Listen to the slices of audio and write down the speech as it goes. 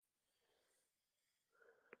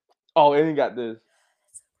Oh, and you got this.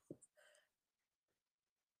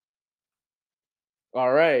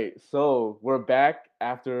 All right, so we're back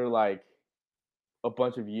after like a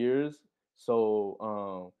bunch of years.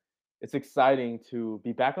 So it's exciting to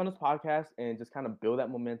be back on this podcast and just kind of build that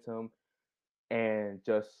momentum and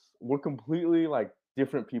just we're completely like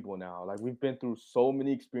different people now. Like we've been through so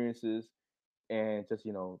many experiences and just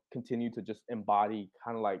continue to just embody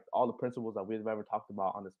kind of like all the principles that we've ever talked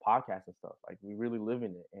about on this podcast and stuff. Like we really live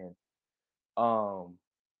in it and um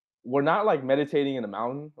we're not like meditating in a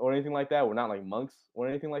mountain or anything like that. We're not like monks or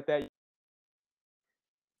anything like that.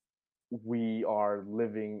 We are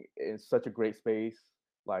living in such a great space.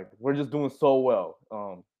 Like we're just doing so well.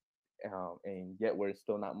 And yet we're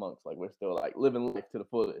still not monks. Like we're still like living life to the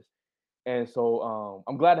fullest. And so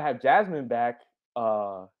I'm glad to have Jasmine back.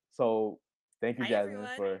 So thank you, Hi, Jasmine,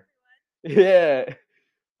 everyone. for yeah.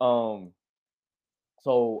 Um,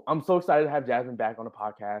 so I'm so excited to have Jasmine back on the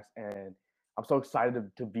podcast, and I'm so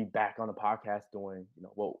excited to be back on the podcast doing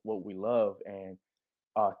what we love. And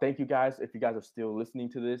thank you guys if you guys are still listening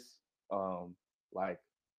to this. Um, like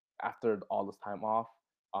after all this time off,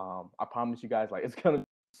 I promise you guys like it's gonna be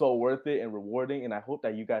so worth it and rewarding. And I hope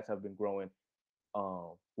that you guys have been growing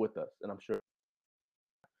with us, and I'm sure.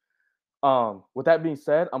 With that being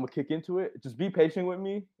said, I'm gonna kick into it. Just be patient with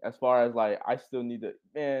me as far as like I still need to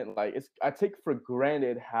man, like it's I take for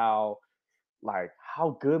granted how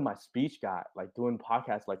good my speech got, like doing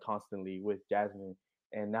podcasts like constantly with Jasmine.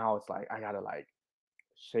 And now it's like I gotta like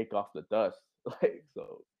shake off the dust. Like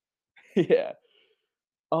so yeah.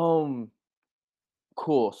 Um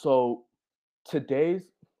cool. So today's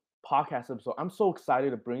podcast episode, I'm so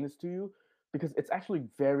excited to bring this to you because it's actually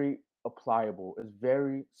very applicable. It's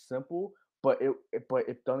very simple, but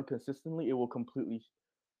if done consistently, it will completely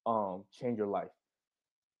change your life.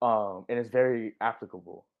 And it's very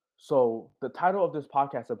applicable. So the title of this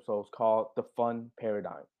podcast episode is called The Fun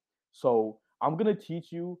Paradigm. So I'm gonna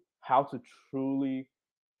teach you how to truly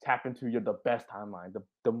tap into the best timeline,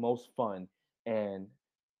 the most fun, and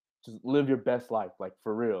just live your best life, like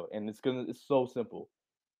for real. And it's so simple.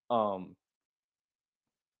 Um,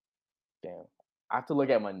 damn. I have to look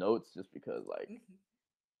at my notes just because like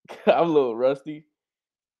Mhm. I'm a little rusty.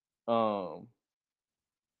 Um,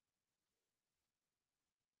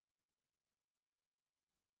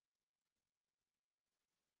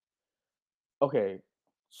 okay.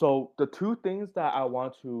 So the two things that I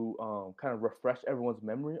want to kind of refresh everyone's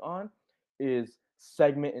memory on is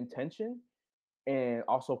segment intention and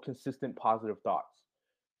also consistent positive thoughts.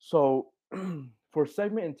 So for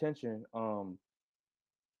segment intention,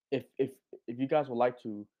 if if you guys would like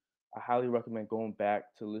to, I highly recommend going back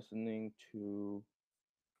to listening to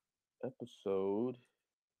episode.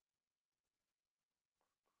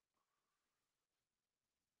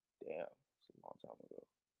 Damn, it's a long time ago.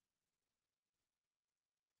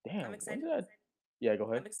 I'm Damn, when excited. did I? Yeah, go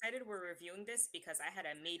ahead. I'm excited we're reviewing this because I had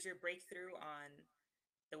a major breakthrough on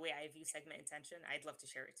the way I view segment intention. I'd love to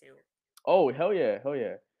share it too. Oh hell yeah, hell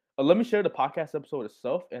yeah. Let me share the podcast episode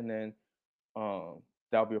itself, and then um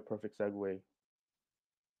that'll be a perfect segue.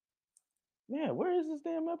 Man, where is this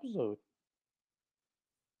damn episode?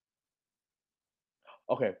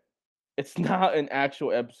 Okay, it's not an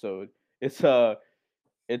actual episode. It's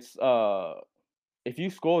it's if you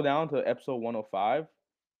scroll down to episode 105,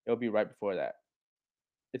 it'll be right before that.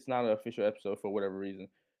 It's not an official episode for whatever reason.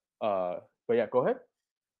 Uh, but yeah, go ahead.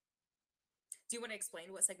 Do you want to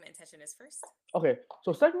explain what segment intention is first? Okay,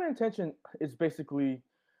 so segment intention is basically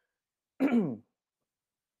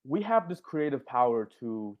we have this creative power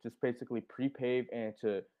to just basically prepave and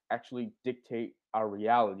to actually dictate our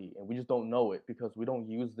reality, and we just don't know it because we don't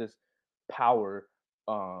use this power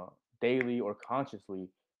uh, daily or consciously.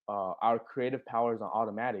 Our creative power is on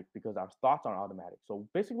automatic because our thoughts are automatic. So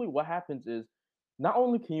basically, what happens is not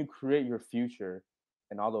only can you create your future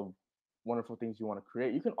and all the wonderful things you want to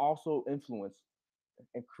create, you can also influence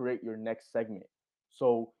and create your next segment.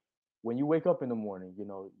 So when you wake up in the morning,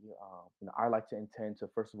 I like to intend to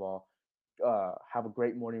first of all have a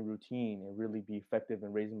great morning routine and really be effective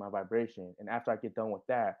in raising my vibration. And after I get done with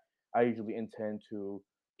that, I usually intend to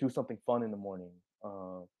do something fun in the morning.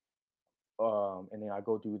 And then I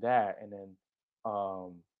go do that, and then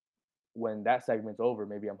um, when that segment's over,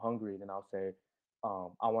 maybe I'm hungry, then I'll say,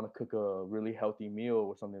 I want to cook a really healthy meal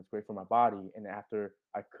or something that's great for my body. And after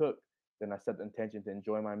I cook, then I set the intention to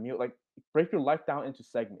enjoy my meal. Like break your life down into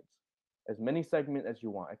segments, as many segments as you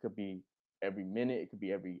want. It could be every minute, it could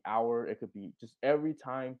be every hour, it could be just every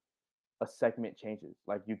time a segment changes.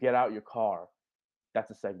 Like you get out your car, that's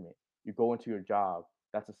a segment. You go into your job,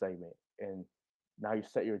 that's a segment. And now you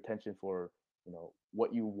set your attention for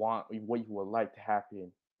what you want, what you would like to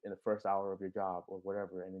happen in the first hour of your job or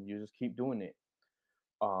whatever, and then you just keep doing it,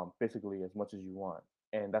 basically as much as you want,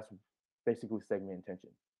 and that's basically segment intention.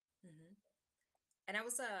 Hmm. And I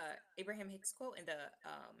was Abraham Hicks quote in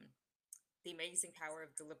the Amazing Power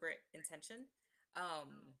of Deliberate Intention.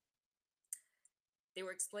 Um, they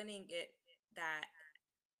were explaining it that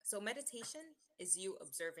so meditation is you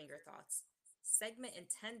observing your thoughts. Segment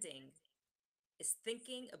intending is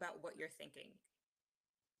thinking about what you're thinking.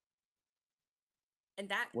 And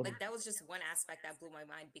What? that was just one aspect that blew my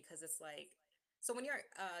mind because it's like so when you're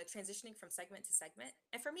transitioning from segment to segment,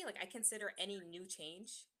 and for me, like I consider any new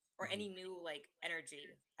change or Mhm. any new like energy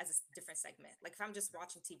as a different segment. Like if I'm just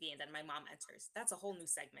watching TV and then my mom enters, that's a whole new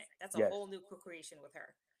segment. That's a Yes. whole new co-creation with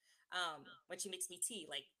her. When she makes me tea,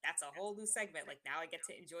 like that's a whole new segment. Like now I get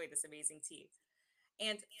to enjoy this amazing tea.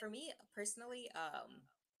 And for me personally,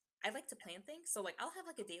 I like to plan things. So like I'll have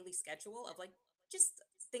like a daily schedule of like just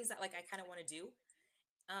things that like I kind of want to do.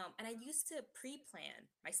 And I used to pre-plan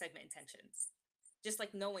my segment intentions, just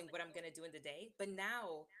like knowing what I'm gonna do in the day. But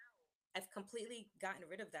now I've completely gotten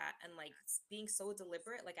rid of that and like being so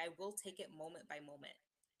deliberate. Like I will take it moment by moment.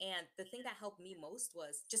 And the thing that helped me most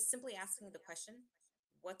was just simply asking the question,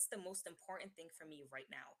 what's the most important thing for me right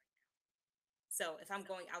now? So if I'm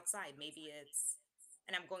going outside, maybe it's,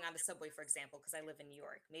 and I'm going on the subway, for example, because I live in New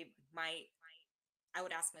York. Maybe I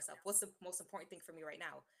would ask myself, what's the most important thing for me right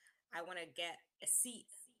now? I want to get a seat.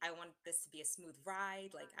 I want this to be a smooth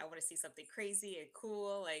ride. Like I want to see something crazy and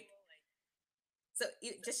cool. Like so,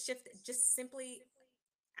 just simply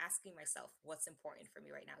asking myself what's important for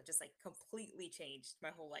me right now, just like completely changed my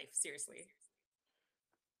whole life. Seriously.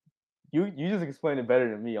 You just explained it better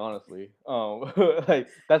than me, honestly. Like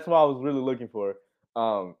that's what I was really looking for.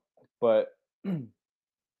 Um, but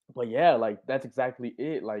but yeah, like that's exactly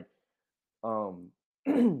it. Like um,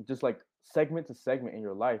 just like segment to segment in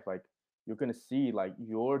your life, like you're gonna see like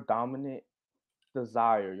your dominant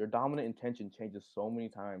desire, your dominant intention changes so many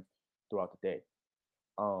times throughout the day.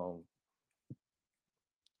 Um,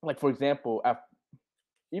 like for example,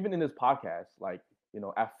 even in this podcast, like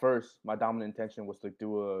at first my dominant intention was to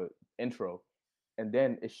do a intro, and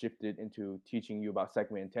then it shifted into teaching you about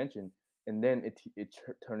segment intention, and then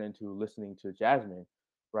turned into listening to Jasmine,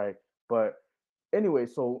 right? But anyway,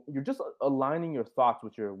 so you're just aligning your thoughts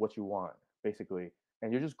with your what you want, basically,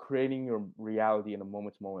 and you're just creating your reality in a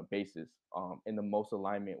moment to moment basis, in the most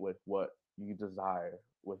alignment with what you desire,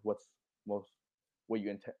 with what's most what you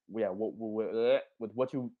intend, yeah, with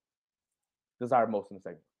what you desire most in the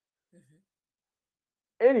segment.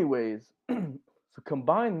 Hmm. Anyways, so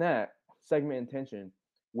combine that segment intention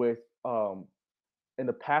with in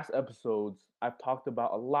the past episodes I've talked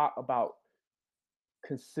about a lot about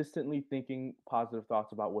consistently thinking positive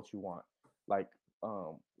thoughts about what you want. Like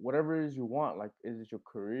whatever it is you want, like is it your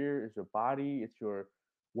career, is your body, it's your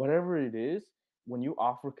whatever it is, when you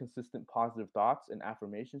offer consistent positive thoughts and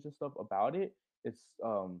affirmations and stuff about it, it's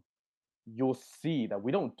you'll see that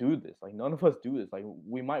we don't do this. Like none of us do this. Like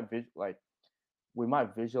we might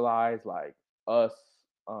visualize like us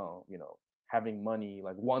you know having money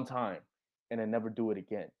like one time and then never do it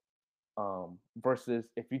again, versus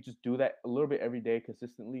if you just do that a little bit every day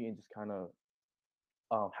consistently and just kind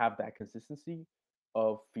of have that consistency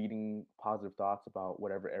of feeding positive thoughts about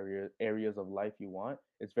whatever areas of life you want.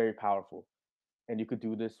 It's very powerful, and you could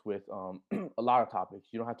do this with a lot of topics.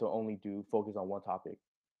 You don't have to only do focus on one topic.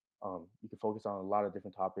 You can focus on a lot of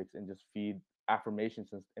different topics and just feed affirmations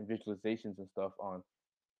and visualizations and stuff on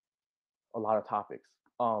a lot of topics.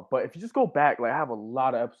 But if you just go back, like I have a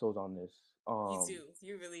lot of episodes on this. You do.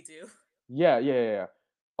 You really do. Yeah, yeah, yeah,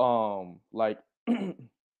 yeah. Like,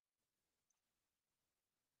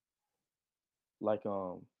 like,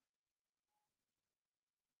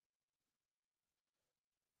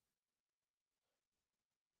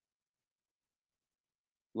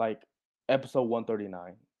 like episode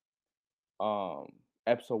 139, um,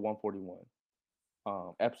 episode 141,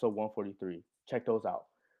 episode 143. Check those out.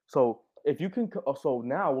 So if you can, so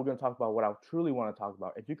now we're gonna talk about what I truly want to talk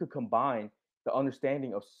about. If you could combine the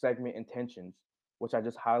understanding of segment intentions, which I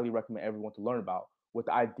just highly recommend everyone to learn about, with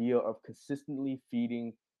the idea of consistently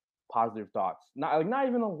feeding positive thoughts, not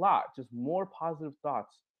even a lot, just more positive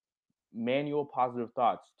thoughts, manual positive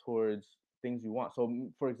thoughts towards things you want. So,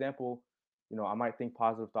 for example, I might think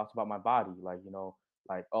positive thoughts about my body, like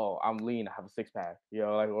like, oh, I'm lean, I have a six pack,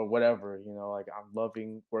 like or whatever, like I'm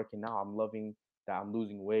loving working out, I'm loving that I'm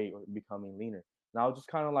losing weight or becoming leaner. And I'll just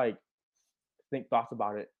kind of like think thoughts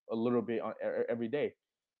about it a little bit on every day,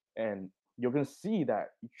 and you're gonna see that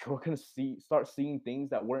you're gonna start seeing things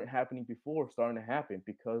that weren't happening before starting to happen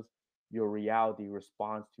because your reality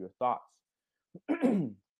responds to your thoughts.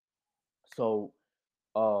 So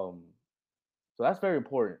Um, so that's very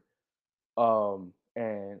important.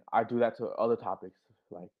 And I do that to other topics,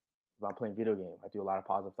 like if I'm playing video game, I do a lot of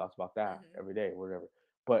positive thoughts about that Mm-hmm. every day, whatever.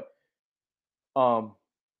 But um,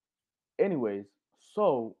 anyways,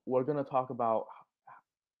 so we're gonna talk about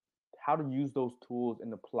how to use those tools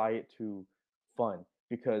and apply it to fun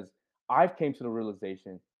because I've came to the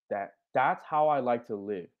realization that that's how I like to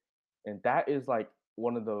live. And that is like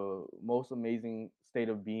one of the most amazing state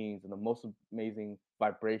of beings and the most amazing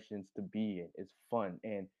vibrations to be in is fun.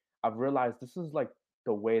 And I've realized this is like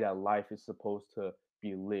the way that life is supposed to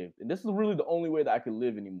be lived. And this is really the only way that I can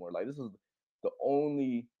live anymore. Like this is the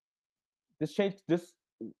only this changed this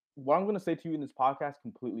what I'm gonna say to you in this podcast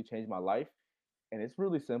completely changed my life, and it's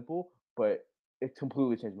really simple, but it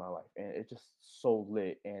completely changed my life, and it's just so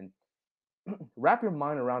lit. And wrap your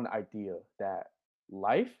mind around the idea that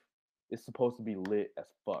life is supposed to be lit as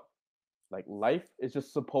fuck. Like life is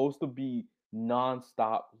just supposed to be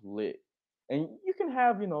nonstop lit, and you can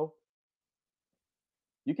have you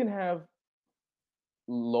can have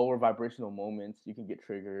lower vibrational moments. You can get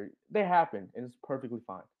triggered. They happen, and it's perfectly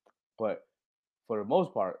fine. But for the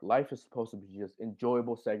most part, life is supposed to be just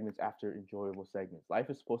enjoyable segments after enjoyable segments. Life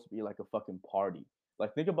is supposed to be like a fucking party.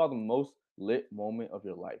 Like think about the most lit moment of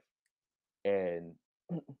your life, and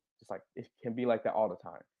just like it can be like that all the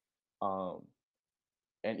time. Um,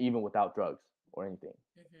 and even without drugs or anything,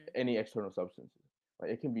 Mm-hmm. any external substances,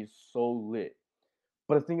 like it can be so lit.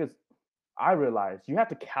 But the thing is, I realize you have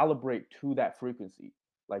to calibrate to that frequency.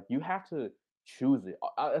 Like you have to choose it.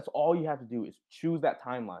 That's all you have to do is choose that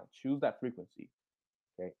timeline, choose that frequency.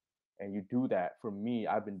 Okay. And you do that. For me,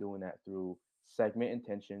 I've been doing that through segment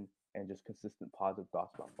intention and just consistent positive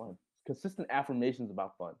thoughts about fun, consistent affirmations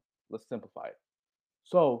about fun. Let's simplify it.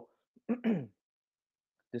 So,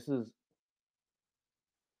 this is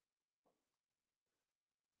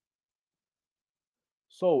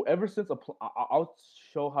so ever since I'll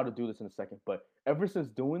show how to do this in a second, but ever since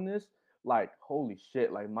doing this, like, holy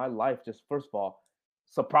shit, like my life just, first of all,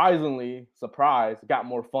 surprisingly, surprise, got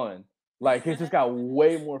more fun. Like, it just got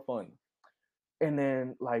way more fun. And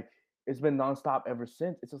then like it's been nonstop ever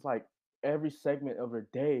since. It's just like every segment of her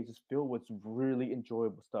day is just filled with really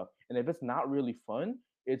enjoyable stuff. And if it's not really fun,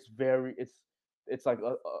 it's like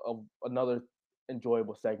another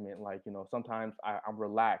enjoyable segment. Like sometimes I'm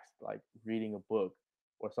relaxed, like reading a book,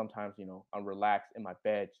 or sometimes I'm relaxed in my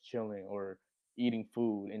bed, chilling, or eating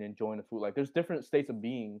food and enjoying the food. Like there's different states of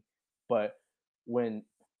being, but when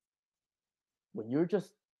you're just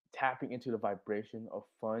tapping into the vibration of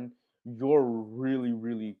fun, you're really,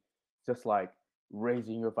 really just like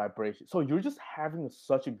raising your vibration. So you're just having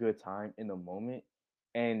such a good time in the moment.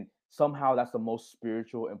 And somehow that's the most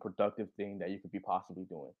spiritual and productive thing that you could be possibly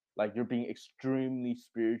doing. Like you're being extremely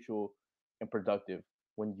spiritual and productive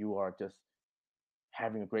when you are just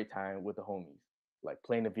having a great time with the homies, like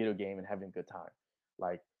playing a video game and having a good time.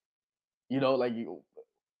 Like, like you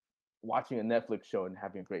watching a Netflix show and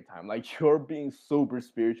having a great time. Like you're being super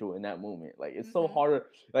spiritual in that moment. Like it's so Mm-hmm. hard.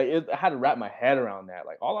 Like I had to wrap my head around that.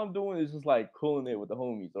 Like all I'm doing is just like cooling it with the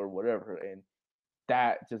homies or whatever, and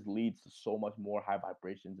that just leads to so much more high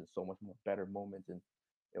vibrations and so much more better moments, and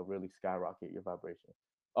it'll really skyrocket your vibration.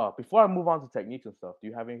 Before I move on to techniques and stuff, do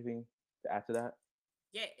you have anything to add to that?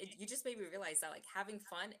 Yeah, you just made me realize that like having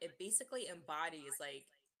fun, it basically embodies like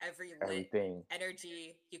every lit Everything.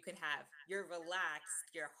 energy you can have. You're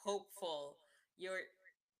relaxed, you're hopeful, you're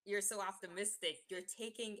you're so optimistic, you're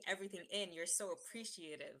taking everything in, you're so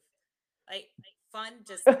appreciative. Like fun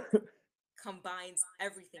just combines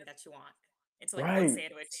everything that you want into like one Right.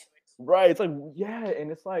 sandwich. Right. It's like, yeah,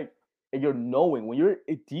 and it's like, and you're knowing when you're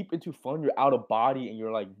deep into fun, you're out of body and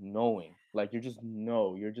you're like knowing. Like you're just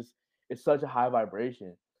know. You're just it's such a high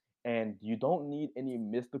vibration. And you don't need any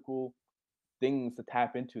mystical things to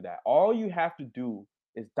tap into that. All you have to do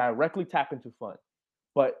is directly tap into fun.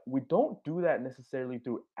 But we don't do that necessarily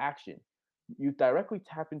through action. You directly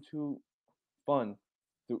tap into fun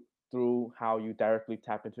through how you directly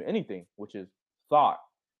tap into anything, which is thought.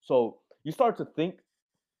 So you start to think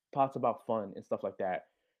thoughts about fun and stuff like that.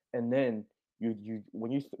 And then you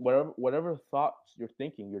when you whatever thoughts you're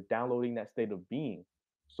thinking, you're downloading that state of being.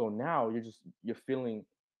 So now you're feeling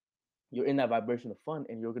you're in that vibration of fun,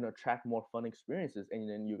 and you're gonna attract more fun experiences, and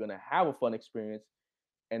then you're gonna have a fun experience,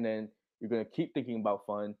 and then you're gonna keep thinking about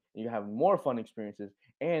fun, and you have more fun experiences.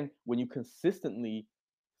 And when you consistently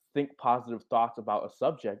think positive thoughts about a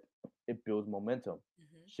subject, it builds momentum.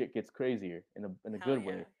 Hmm. Shit gets crazier in a Hell good yeah.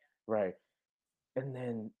 way, right? And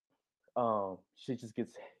then shit just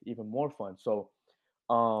gets even more fun. So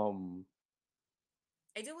um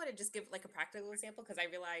I do want to just give like a practical example because I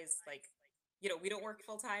realized like we don't work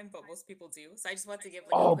full time, but most people do. So I just want to give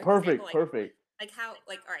like a Oh, quick example, perfect, perfect. like how,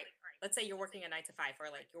 like, all right, let's say you're working a 9 to 5, or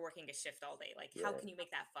like you're working a shift all day. Like, how Yeah. can you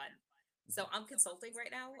make that fun? So Mhm. I'm consulting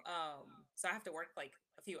right now. So I have to work like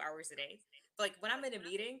a few hours a day. But like when I'm in a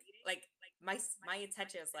meeting, like my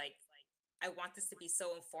intention is like I want this to be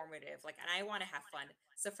so informative, like, and I want to have fun.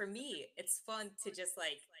 So for me, it's fun to just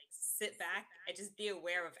like sit back and just be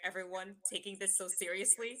aware of everyone taking this so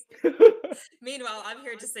seriously. Meanwhile, I'm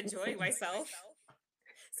here just enjoying myself.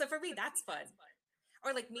 So for me, that's fun.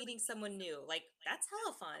 Or like meeting someone new, like that's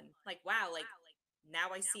hella fun. Like, wow, like now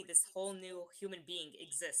I see this whole new human being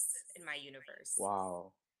exists in my universe.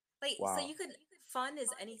 Wow, Like, so wow. you could, fun is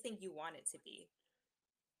anything you want it to be.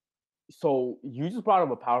 So you just brought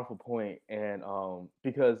up a powerful point, and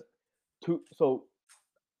because so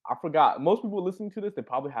I forgot. Most people listening to this, they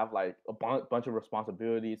probably have like a bunch of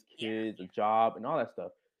responsibilities, Yeah. kids, a job, and all that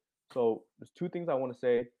stuff. So there's two things I want to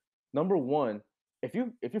say. Number one, if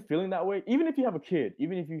you're feeling that way, even if you have a kid,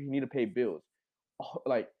 even if you need to pay bills,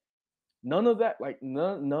 like none of that, like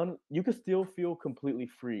none, you could still feel completely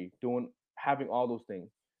free doing having all those things.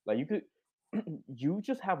 Like you could, you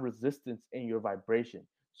just have resistance in your vibration.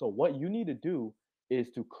 So what you need to do is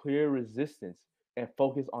to clear resistance and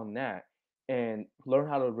focus on that, and learn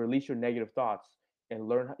how to release your negative thoughts, and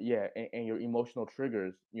yeah, and your emotional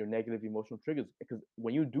triggers, your negative emotional triggers. Because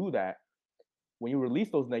when you do that, when you release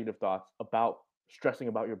those negative thoughts about stressing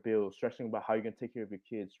about your bills, stressing about how you're gonna take care of your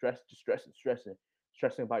kids,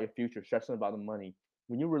 stressing about your future, stressing about the money.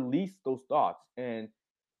 When you release those thoughts, and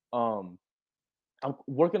um, I'm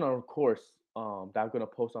working on a course that I'm gonna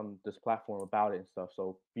post on this platform about it and stuff.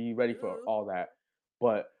 So be ready for Ooh. all that.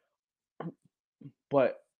 But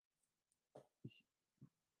but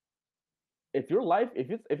if your life, if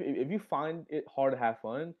you find it hard to have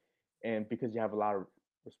fun, and because you have a lot of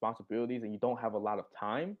responsibilities and you don't have a lot of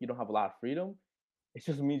time, you don't have a lot of freedom, it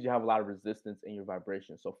just means you have a lot of resistance in your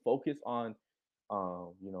vibration. So focus on,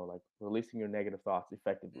 like releasing your negative thoughts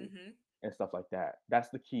effectively Mm-hmm. and stuff like that. That's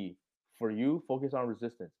the key for you. Focus on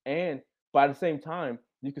resistance, and but at the same time,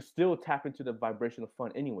 you can still tap into the vibration of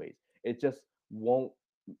fun. Anyways, it just won't.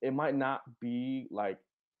 It might not be like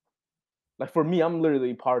for me. I'm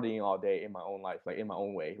literally partying all day in my own life, like in my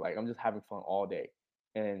own way. Like I'm just having fun all day,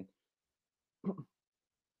 and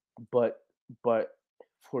but but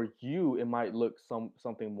for you it might look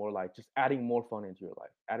something more like just adding more fun into your life,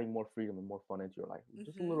 adding more freedom and more fun into your life,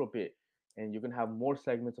 just a Mm-hmm. little bit, and you're gonna have more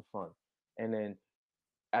segments of fun. And then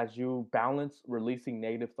as you balance releasing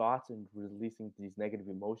negative thoughts and releasing these negative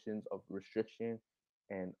emotions of restriction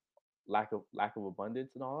and lack of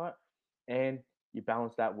abundance and all that, and you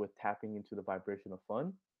balance that with tapping into the vibration of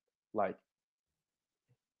fun, like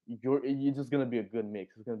you're just gonna be a good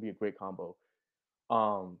mix. It's gonna be a great combo.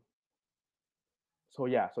 um So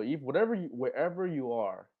yeah, so if wherever you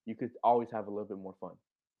are, you could always have a little bit more fun.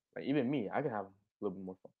 Like even me, I can have a little bit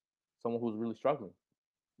more fun. Someone who's really struggling,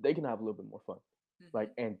 they can have a little bit more fun.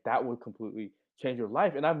 Like, Mm-hmm. and that would completely change your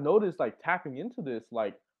life. And I've noticed like tapping into this,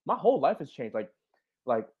 like my whole life has changed.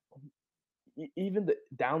 Like even the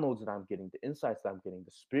downloads that I'm getting, the insights that I'm getting,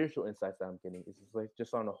 the spiritual insights that I'm getting is just like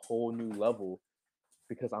just on a whole new level,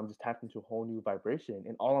 because I'm just tapped into a whole new vibration,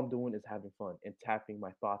 and all I'm doing is having fun and tapping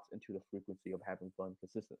my thoughts into the frequency of having fun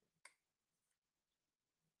consistently.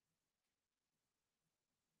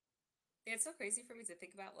 Yeah, it's so crazy for me to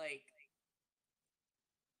think about, like,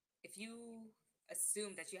 if you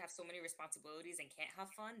assume that you have so many responsibilities and can't have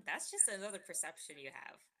fun, that's just another perception you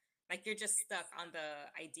have. Like, you're just stuck on the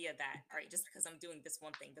idea that, all right, just because I'm doing this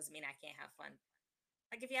one thing doesn't mean I can't have fun.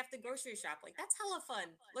 Like, if you have to grocery shop, like, that's hella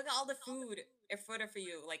fun. Look at all the food in front of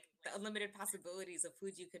you, like, the unlimited possibilities of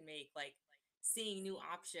food you can make, like, seeing new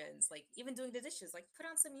options, like, even doing the dishes, like, put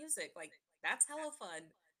on some music, like, that's hella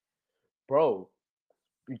fun. Bro,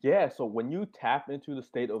 yeah, so when you tap into the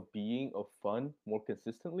state of being of fun more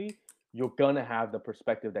consistently, you're gonna have the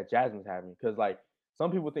perspective that Jasmine's having. Because like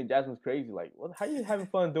some people think Jasmine's crazy. Like, what? How you having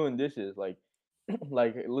fun doing dishes? Like,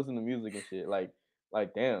 like listen to music and shit. Like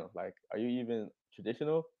damn. Like, are you even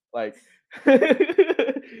traditional? Like,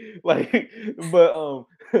 like, but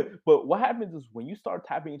but what happens is when you start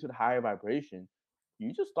tapping into the higher vibration,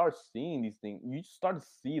 you just start seeing these things. You just start to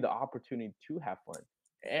see the opportunity to have fun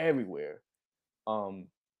Yeah. everywhere. Um,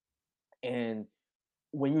 and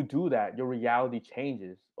when you do that, your reality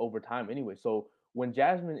changes over time anyway. So when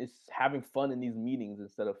Jasmine is having fun in these meetings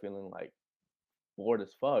instead of feeling like bored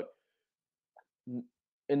as fuck, n-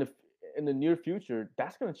 in the in the near future,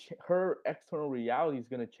 that's gonna her external reality is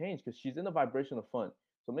gonna change because she's in the vibration of fun.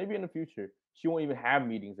 So maybe in the future, she won't even have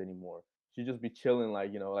meetings anymore. She'll just be chilling,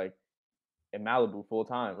 like like in Malibu full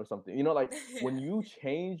time or something. Like when Yeah. you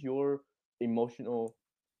change your emotional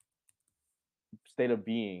state of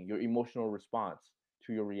being, your emotional response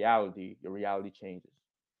to your reality changes.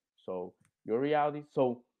 So your reality.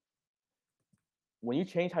 So when you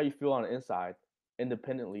change how you feel on the inside,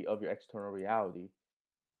 independently of your external reality,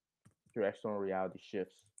 your external reality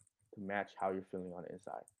shifts to match how you're feeling on the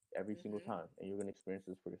inside every single Mm-hmm. time, and you're gonna experience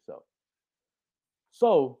this for yourself.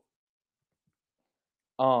 So,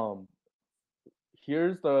 um,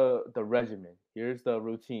 here's the regimen. Here's the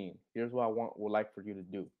routine. Here's what I would like for you to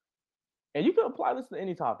do, and you can apply this to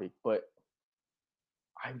any topic. But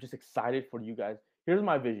I'm just excited for you guys. Here's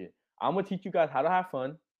my vision. I'm gonna teach you guys how to have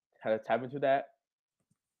fun, how to tap into that.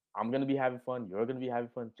 I'm gonna be having fun. You're gonna be having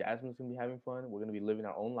fun. Jasmine's gonna be having fun. We're gonna be living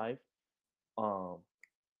our own life. Um,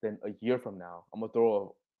 then a year from now, I'm gonna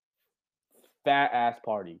throw fat ass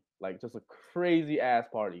party, like just a crazy ass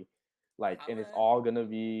party, like, and it's Holla. all gonna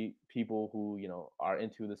be people who are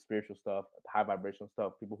into the spiritual stuff, high vibrational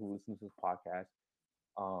stuff, people who listen to this podcast.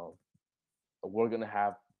 Um, we're gonna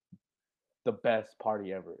have the best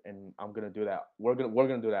party ever, and I'm gonna do that. We're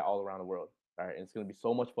gonna do that all around the world, all right? And it's gonna be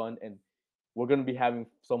so much fun, and we're gonna be having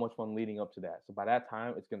so much fun leading up to that. So by that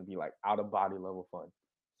time, it's gonna be like out of body level fun.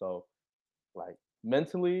 So like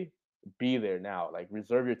mentally, be there now. Like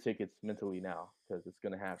reserve your tickets mentally now because it's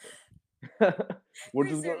gonna happen. We're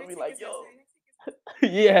just Reserve gonna your be like, tickets yo,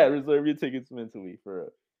 mentally. yeah, reserve your tickets mentally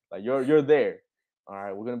for like you're there. All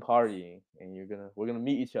right, we're gonna party and we're gonna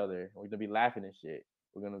meet each other. We're gonna be laughing and shit.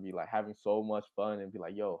 We're gonna be like having so much fun and be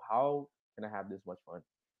like, yo, how can I have this much fun?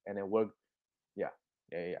 And then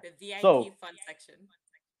yeah, yeah. The VIP So fun section.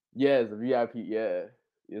 yes, the VIP, yeah,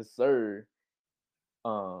 yes, sir.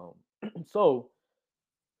 Um, so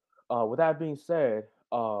with that being said,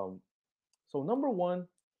 so number one,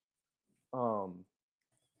 um,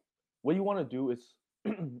 what you want to do is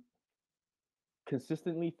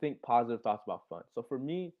consistently think positive thoughts about fun. So for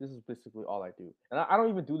me, this is basically all I do, and I don't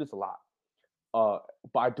even do this a lot, uh,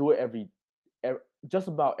 but I do it every just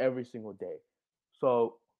about every single day.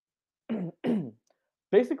 So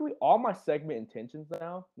basically, all my segment intentions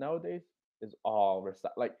nowadays is all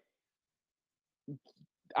like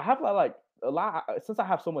I have like a lot since I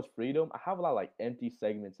have so much freedom. I have a lot of like empty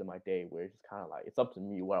segments in my day where it's just kind of like it's up to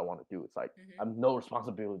me what I want to do. It's like I Mm-hmm. have no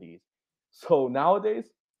responsibilities. So nowadays,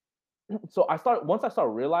 so once I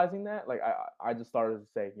start realizing that, like I just started to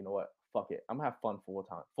say, you know what, fuck it, I'm gonna have fun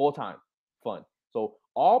full time fun. So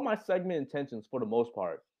all my segment intentions for the most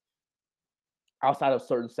part, outside of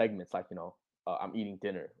certain segments, like I'm eating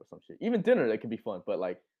dinner or some shit. Even dinner, that can be fun, but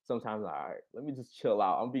like sometimes, all right, let me just chill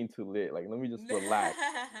out. I'm being too lit. Like let me just relax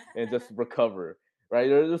and just recover. Right?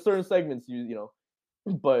 There's certain segments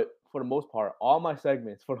but for the most part, all my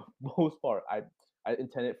segments, for the most part, I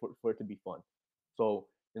intended for it to be fun. So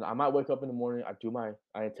I might wake up in the morning.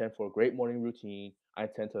 I intend for a great morning routine. I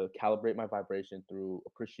intend to calibrate my vibration through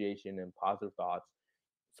appreciation and positive thoughts,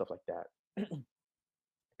 stuff like that.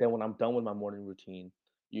 Then when I'm done with my morning routine,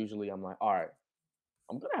 usually I'm like, all right,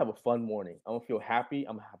 I'm gonna have a fun morning. I'm gonna feel happy.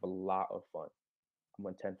 I'm gonna have a lot of fun. I'm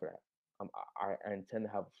gonna intend for that. I intend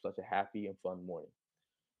to have such a happy and fun morning.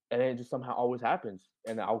 And then it just somehow always happens.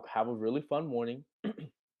 And I'll have a really fun morning,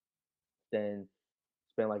 then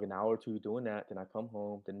spend like an hour or two doing that. Then I come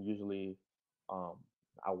home. Then usually um,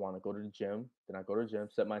 I want to go to the gym. Then I go to the gym,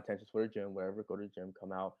 set my intentions for the gym, wherever, go to the gym,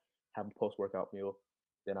 come out, have a post workout meal.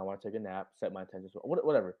 Then I want to take a nap, set my intentions,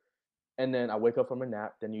 whatever. And then I wake up from a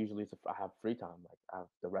nap. Then usually I have free time, like I have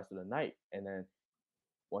the rest of the night. And then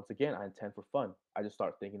once again, I intend for fun. I just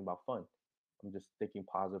start thinking about fun. I'm just thinking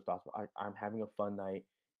positive thoughts. I'm having a fun night,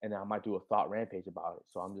 and then I might do a thought rampage about it.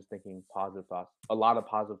 So I'm just thinking positive thoughts, a lot of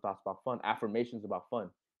positive thoughts about fun, affirmations about fun,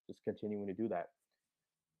 just continuing to do that.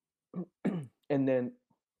 And then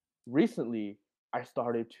recently, I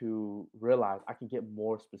started to realize I can get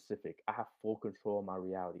more specific. I have full control of my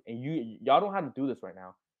reality. And y'all don't have to do this right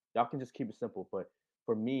now. Y'all can just keep it simple. But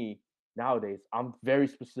for me, nowadays, I'm very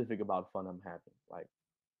specific about fun I'm having. Like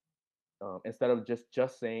instead of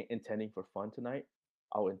just saying intending for fun tonight,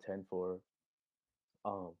 I'll intend for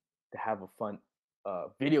to have a fun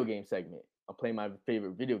video game segment. I'm playing my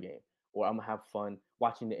favorite video game, or I'm gonna have fun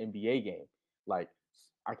watching the NBA game. Like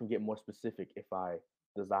I can get more specific if I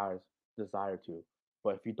desires desire to.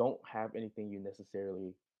 But if you don't have anything you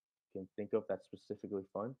necessarily can think of that's specifically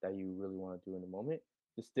fun that you really want to do in the moment,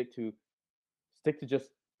 just stick to just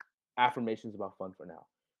affirmations about fun for now.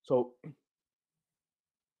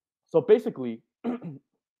 So basically,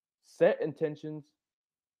 set intentions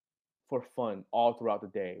for fun all throughout the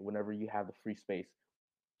day whenever you have the free space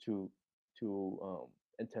to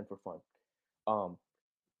intend for fun um,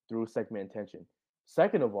 through segment intention.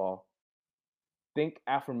 Second of all, think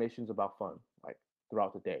affirmations about fun. Like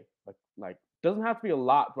throughout the day. Like doesn't have to be a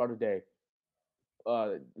lot throughout the day.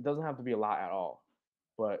 It doesn't have to be a lot at all.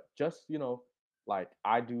 But just, like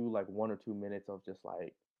I do like 1 or 2 minutes of just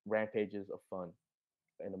like rampages of fun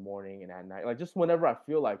in the morning and at night. Like just whenever I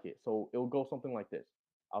feel like it. So it'll go something like this.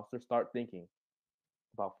 I'll just start thinking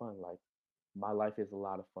about fun. Like my life is a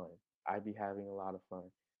lot of fun. I be having a lot of fun.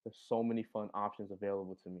 There's so many fun options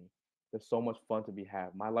available to me. There's so much fun to be had.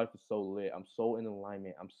 My life is so lit. I'm so in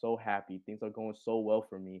alignment. I'm so happy. Things are going so well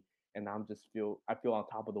for me. And I feel on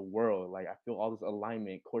top of the world. Like I feel all this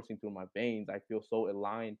alignment coursing through my veins. I feel so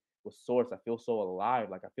aligned with source. I feel so alive.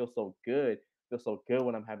 Like I feel so good. I feel so good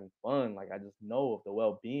when I'm having fun. Like I just know of the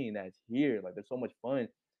well-being that's here. Like there's so much fun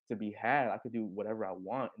to be had. I could do whatever I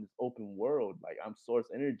want in this open world. Like I'm source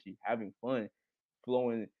energy, having fun,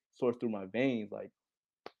 flowing source through my veins. Like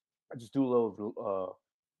I just do a little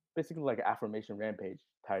basically like an affirmation rampage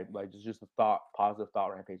type, like just a positive thought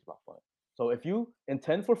rampage about fun. So if you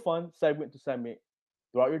intend for fun segment to segment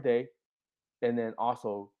throughout your day, and then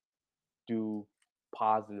also do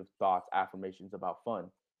positive thoughts, affirmations about fun.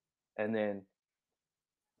 And then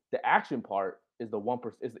the action part is the 1%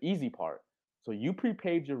 is the easy part. So you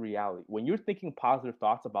pre-paved your reality. When you're thinking positive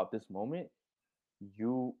thoughts about this moment,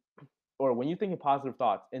 you or when you're thinking positive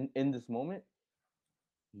thoughts in this moment,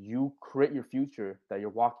 you create your future that you're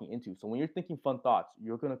walking into. So when you're thinking fun thoughts,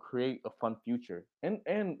 you're gonna create a fun future and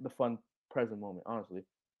the fun present moment, honestly.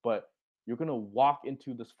 But you're gonna walk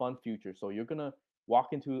into this fun future. So you're gonna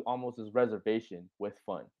walk into almost this reservation with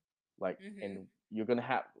fun, like, Mm-hmm. and you're gonna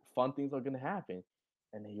have fun things are gonna happen,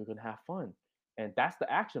 and then you're gonna have fun, and that's the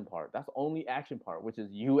action part. That's the only action part, which is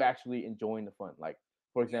you actually enjoying the fun. Like,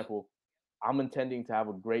 for Yep. example, I'm intending to have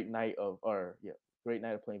a great night of, or yeah, great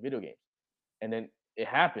night of playing video games, and then it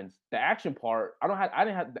happens. The action part, I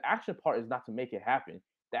didn't have the action part is not to make it happen.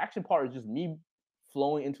 The action part is just me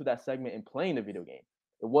flowing into that segment and playing the video game.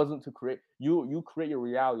 It wasn't to create you create your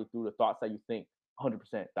reality through the thoughts that you think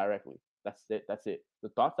 100% directly. That's it. That's it. The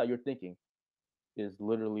thoughts that you're thinking is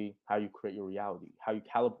literally how you create your reality, how you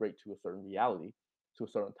calibrate to a certain reality, to a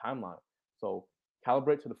certain timeline. So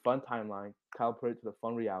calibrate to the fun timeline, calibrate to the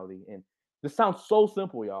fun reality. And this sounds so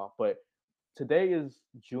simple, y'all, but today is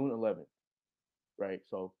June 11th, right?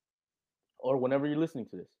 So, or whenever you're listening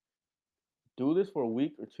to this, do this for a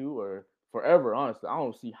week or two or forever. Honestly, I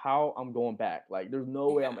don't see how I'm going back. Like, there's no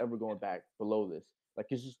way Yeah. I'm ever going back below this. Like,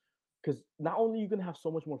 it's just because not only are you gonna have so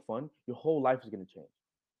much more fun, your whole life is gonna change.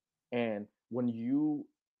 And when you,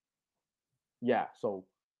 yeah, so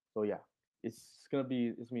yeah, it's gonna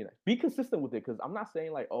be nice. Be consistent with it because I'm not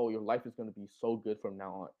saying like, oh, your life is gonna be so good from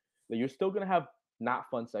now on. Like, you're still gonna have not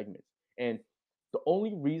fun segments, and the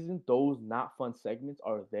only reason those not fun segments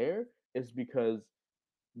are there is because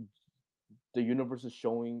the universe is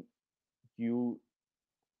showing you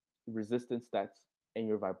resistance that's in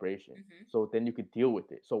your vibration. Mm-hmm. So then you could deal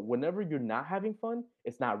with it. So whenever you're not having fun,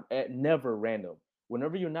 it's not never random.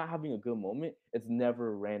 Whenever you're not having a good moment, it's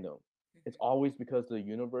never random. It's Mm-hmm. always because the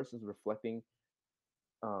universe is reflecting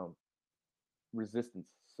um, resistance,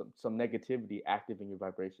 some negativity active in your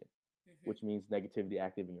vibration, Mm-hmm. which means negativity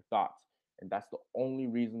active in your thoughts. And that's the only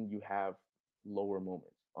reason you have lower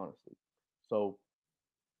moments, honestly. So,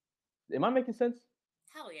 am I making sense?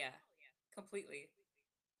 Hell yeah. Completely.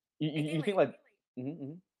 I You, think you think like like,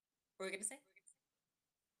 mhm, what were we gonna say?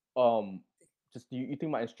 um, just you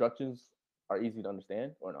think my instructions are easy to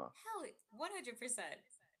understand or not? Hell, 100%.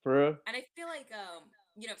 For real? And I feel like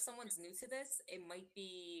if someone's new to this, it might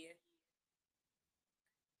be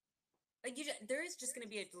like there is just going to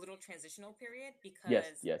be a little transitional period Yes,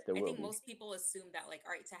 because yes, there I will think be. most people assume that like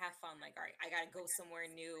all right to have fun like all right I got to go somewhere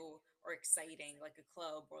new or exciting like a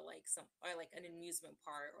club or like some or like an amusement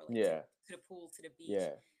park or like Yeah, to the pool to the beach.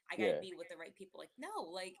 yeah, I got to yeah. be with the right people. Like no,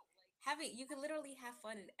 like having you can literally have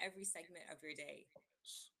fun in every segment of your day.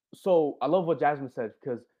 So I love what Jasmine said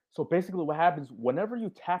because so basically what happens whenever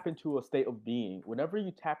you tap into a state of being, whenever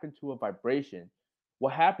you tap into a vibration,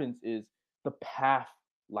 what happens is the path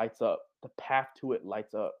lights up. The path to it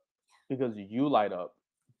lights up because you light up.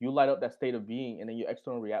 You light up that state of being, and then your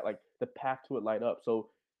external react like the path to it light up. So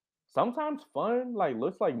sometimes fun like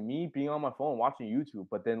looks like me being on my phone watching YouTube,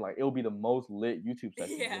 but then like it'll be the most lit YouTube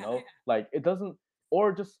session, you Yeah. know? Like it doesn't,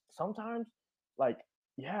 or just sometimes like,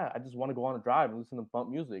 yeah, I just want to go on a drive and listen to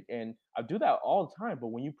bump music. And I do that all the time. But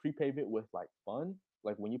when you pre-pave it with like fun,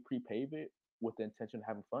 like when you pre-pave it with the intention of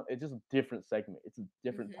having fun, it's just a different segment. It's a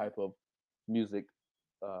different Hmm. type of music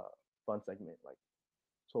uh fun segment. Like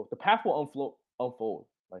so the path will unfold.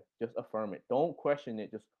 Like just affirm it. Don't question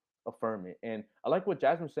it. Just affirm it. And I like what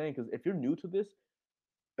Jasmine's saying because if you're new to this,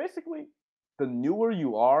 basically, the newer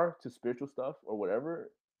you are to spiritual stuff or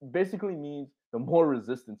whatever, basically means the more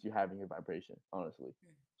resistance you have in your vibration, honestly.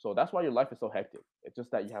 Mm. So that's why your life is so hectic. It's just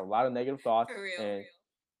that you have a lot of negative thoughts. For real. And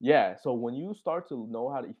yeah, so when you start to know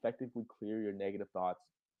how to effectively clear your negative thoughts,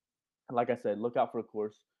 and like I said, look out for a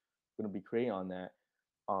course I'm going to be creating on that.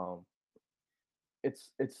 Um,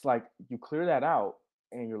 it's like you clear that out,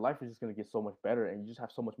 and your life is just going to get so much better, and you just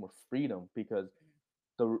have so much more freedom because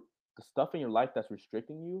Mm. the the stuff in your life that's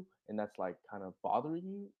restricting you and that's like kind of bothering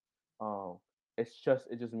you, um, it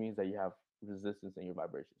just means that you have resistance in your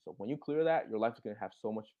vibration. So when you clear that, your life is gonna have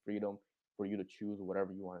so much freedom for you to choose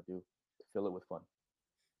whatever you want to do to fill it with fun.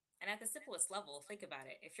 And at the simplest level, think about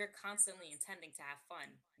it. If you're constantly intending to have fun,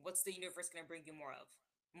 what's the universe going to bring you more of?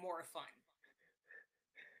 More fun.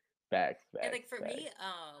 Facts, And facts, like for me, facts.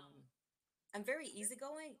 I'm very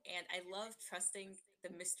easygoing and I love trusting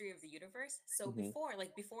the mystery of the universe. So Hmm.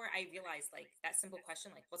 before I realized like that simple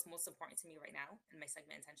question, like what's most important to me right now in my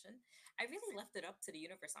segment intention, I really left it up to the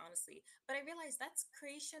universe, honestly. But I realized that's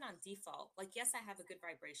creation on default. Like, yes, I have a good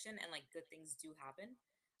vibration and like good things do happen.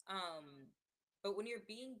 But when you're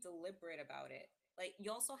being deliberate about it, like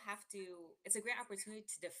you also have to, it's a great opportunity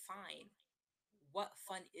to define what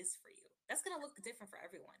fun is for you. That's going to look different for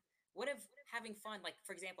everyone. What if having fun, like,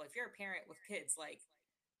 for example, if you're a parent with kids, like,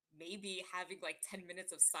 maybe having like 10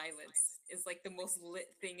 minutes of silence is like the most lit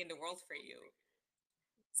thing in the world for you.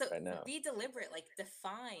 So Right now. be deliberate, like,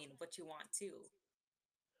 define what you want to.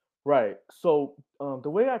 Right. So the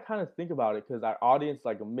way I kind of think about it, because our audience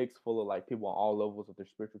like a mix full of like people on all levels of their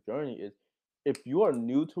spiritual journey, is if you are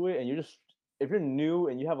new to it and you're just if you're new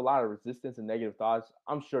and you have a lot of resistance and negative thoughts,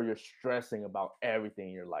 I'm sure you're stressing about everything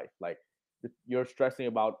in your life. Like you're stressing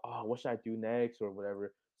about, oh, what should I do next or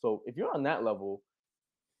whatever. So if you're on that level,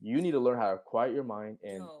 you need to learn how to quiet your mind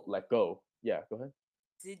and Yo, let go. Yeah, go ahead.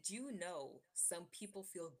 did you know some people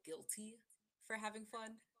feel guilty for having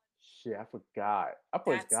fun? Shit, I forgot. I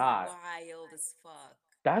That's forgot. wild as fuck.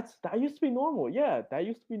 That used to be normal. Yeah, that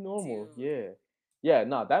used to be normal. Dude, Yeah. Yeah,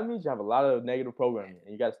 no, that means you have a lot of negative yeah. programming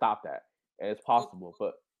and you gotta stop that. And it's Go possible.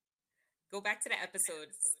 But go back to the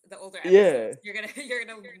episodes, the older yeah, episodes. You're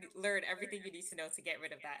gonna learn everything you need to know to get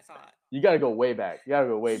rid of that thought. you gotta go way back. You gotta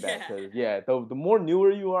go way back. Yeah. Cause yeah, the more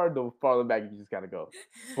newer you are, the farther back you just gotta go.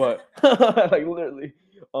 But like literally.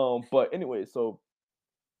 But anyway, so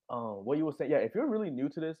what you were saying, yeah, if you're really new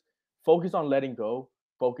to this, focus on letting go,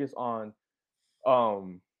 focus on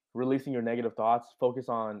um releasing your negative thoughts, focus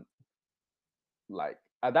on like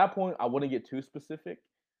at that point I wouldn't get too specific.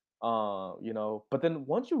 But then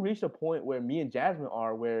once you reach a point where me and Jasmine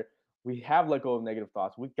are where we have let go of negative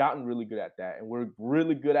thoughts, we've gotten really good at that and we're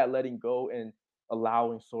really good at letting go and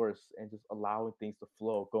allowing source and just allowing things to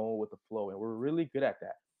flow, going with the flow, and we're really good at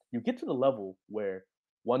that. You get to the level where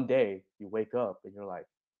one day you wake up and you're like,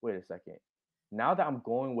 wait a second, now that I'm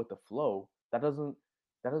going with the flow, that doesn't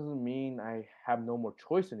mean I have no more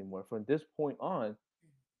choice anymore. From this point on,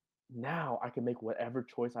 now I can make whatever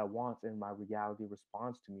choice I want and my reality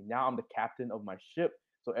responds to me. Now I'm the captain of my ship.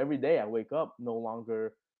 So every day I wake up no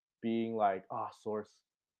longer being like, oh, source,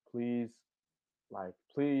 please,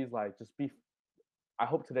 please, just be. I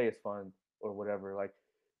hope today is fun or whatever. Like,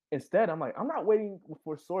 instead, I'm like, I'm not waiting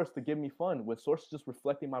for source to give me fun. When source is just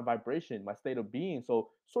reflecting my vibration, my state of being. So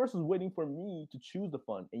source is waiting for me to choose the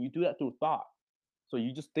fun. And you do that through thought. So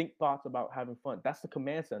you just think thoughts about having fun. That's the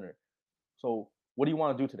command center. So what do you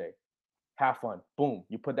want to do today? Have fun. Boom.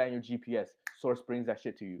 You put that in your GPS. Source brings that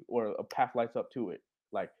shit to you, or a path lights up to it.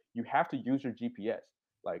 Like you have to use your GPS.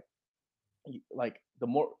 Like, the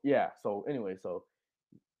more, yeah. So anyway, so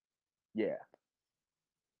yeah,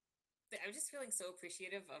 I'm just feeling so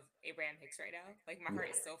appreciative of Abraham Hicks right now. Like my yeah, heart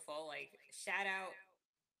is so full. Like shout out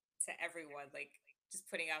to everyone. Like just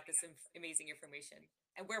putting out this amazing information,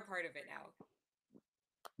 and we're part of it now.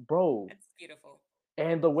 bro. That's beautiful.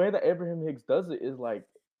 And the way that Abraham Hicks does it is like,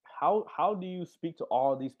 how do you speak to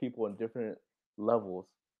all these people in different levels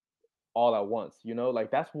all at once?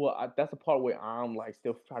 Like that's the part where I'm like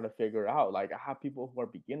still trying to figure out. Like I have people who are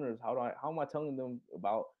beginners. How am I telling them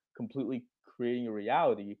about completely creating a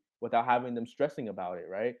reality without having them stressing about it,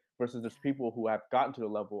 right? Versus there's Yeah, people who have gotten to the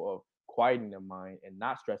level of quieting their mind and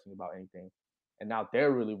not stressing about anything, and now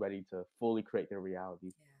they're really ready to fully create their reality.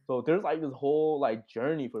 yeah. So there's like this whole like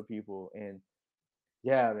journey for people, and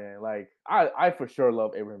yeah, man, like I for sure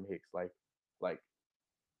love Abraham Hicks, like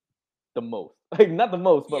the most. Like not the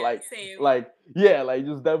most, but Yeah, like same. like yeah, like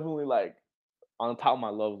just definitely like on top of my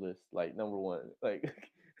love list, like number one, like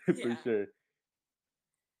for Yeah. sure,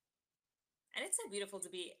 And it's so beautiful to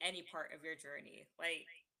be any part of your journey. Like,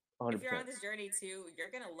 if you're 100%. on this journey too, you're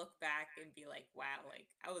going to look back and be like, wow, like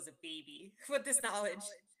I was a baby with this knowledge.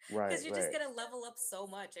 Right, Because you're just right. going to level up so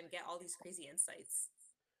much and get all these crazy insights.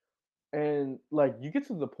 And like you get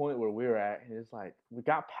to the point where we're at, and it's like we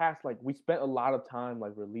got past, like we spent a lot of time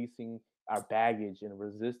like releasing our baggage and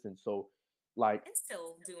resistance. So like And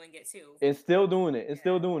still doing it too. it's still doing it. It's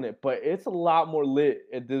still Yeah. doing it, but it's a lot more lit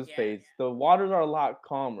at this Yeah. phase. The waters are a lot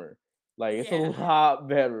calmer. Like it's a Yeah. lot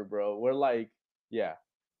better, bro. We're like, yeah,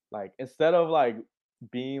 like instead of like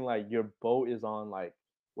being like your boat is on like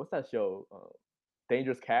what's that show?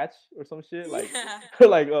 Dangerous Catch or some shit. Like, Yeah.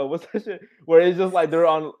 like what's that shit? Where it's just like they're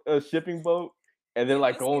on a shipping boat and they're Yeah,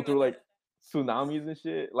 like what's the going name of through like that? tsunamis and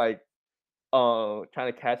shit. Like,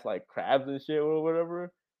 trying to catch like crabs and shit or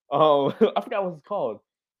whatever. I forgot what it's called.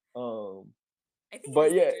 Um, I think it but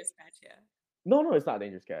is yeah, Dangerous Catch, yeah. no, no, it's not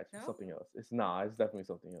Dangerous Catch. It's No? something else. It's not. It's definitely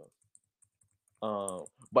something else.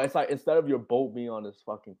 But it's like instead of your boat being on this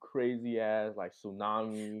fucking crazy ass like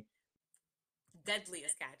tsunami,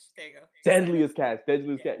 Deadliest Catch. There you go. Just said it. deadliest catch,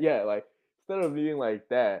 deadliest Yeah. catch, yeah, like instead of being like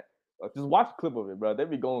that, just watch a clip of it, bro. They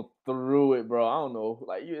be going through it, bro. I don't know,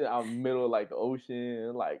 like you out in the middle of like the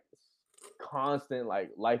ocean, like constant like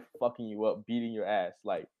life fucking you up, beating your ass,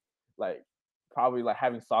 like probably like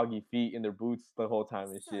having soggy feet in their boots the whole time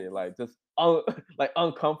and shit, Soggy like just feet. like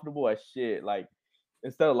uncomfortable as shit. Like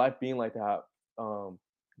instead of life being like that,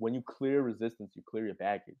 when you clear resistance, you clear your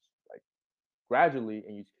baggage, like gradually,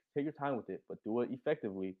 and you take your time with it, but do it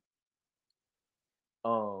effectively.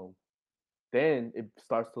 Um, then it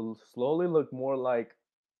starts to slowly look more like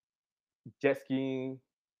jet skiing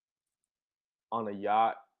on a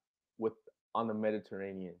yacht with on the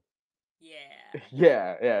Mediterranean. Yeah.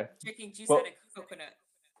 Yeah, yeah. Drinking juice But out of coconut.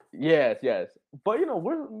 yes, yes. But you know,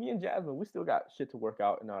 we're me and Jasmine, we still got shit to work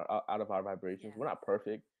out in our out of our vibrations. Yeah. We're not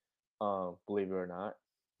perfect, believe it or not.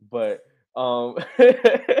 But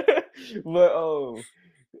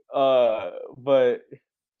but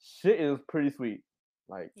shit is pretty sweet.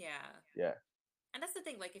 Like, Yeah. yeah, And that's the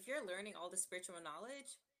thing. Like, if you're learning all the spiritual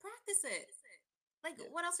knowledge, practice it. Like, yeah,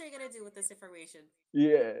 what else are you gonna do with this information?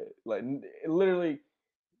 yeah. Like literally,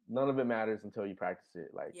 none of it matters until you practice it.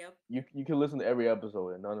 Like Yep. you can listen to every episode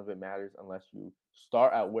and none of it matters unless you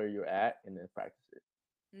start at where you're at and then practice it.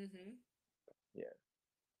 Mm-hmm. Yeah.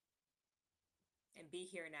 And be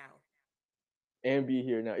here now. And be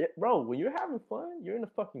here now. Yeah, bro, when you're having fun, you're in the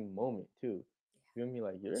fucking moment too. You know what I mean?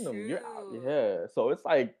 Like Yeah. you're out, True. yeah. So it's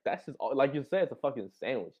like that's just all, like you said, it's a fucking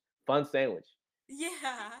sandwich. Fun sandwich.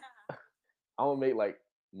 Yeah. I want to make like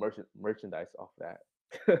merchandise off that.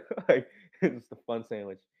 Like it's just a fun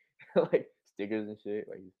sandwich. Like stickers and shit.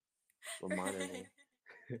 Like reminder Right. name.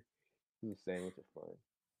 It's a sandwich of fun.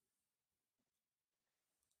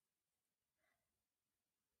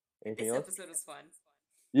 Anything This else? episode was fun.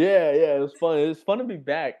 Yeah, yeah, it was fun. It's fun to be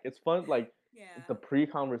back. It's fun. Like the Yeah.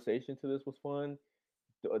 pre-conversation to this was fun.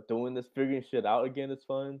 Doing this, figuring shit out again is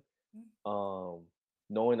fun. Mm. Um,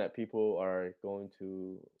 Knowing that people are going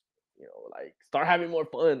to, like start having more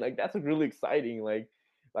fun. Like that's really exciting. Like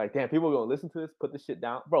damn, people are gonna listen to this. Put this shit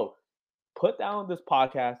down, bro. Put down this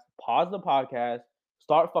podcast. Pause the podcast.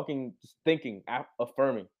 Start fucking just thinking,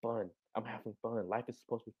 affirming. Fun. I'm having fun. Life is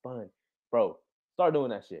supposed to be fun, bro. Start doing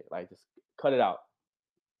that shit. Like just cut it out.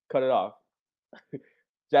 Cut it off.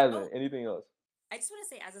 Jasmine, Oh, anything else? I just want to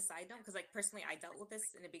say as a side note, because like personally, I dealt with this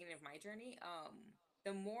in the beginning of my journey.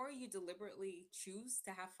 The more you deliberately choose to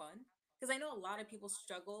have fun, because I know a lot of people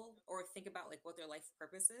struggle or think about like what their life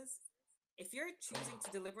purpose is. If you're choosing to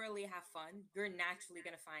deliberately have fun, you're naturally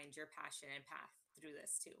gonna find your passion and path through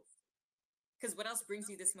this too. Because what else brings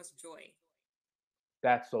you this much joy?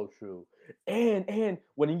 That's so true. And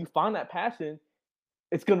when you find that passion,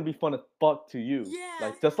 it's gonna be fun as fuck to you. Yeah.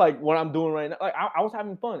 Like just like what I'm doing right now. Like I was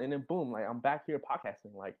having fun, and then boom, like I'm back here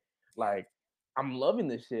podcasting. Yep. Like I'm loving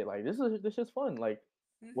this shit. Like this is fun. Like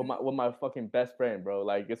Mm-hmm. with my fucking best friend, bro.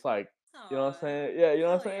 Like it's like you know what I'm Aw. saying? Yeah, you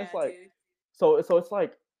know what I'm Hell saying? It's yeah, like dude. so it's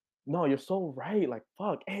like no, you're so right. Like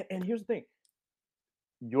fuck. And here's the thing,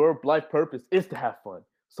 your life purpose is to have fun.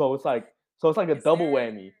 So it's like a Yes, double sir.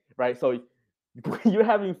 whammy, right? So you're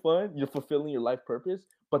having fun, you're fulfilling your life purpose,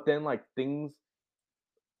 but then like things,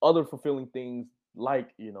 other fulfilling things,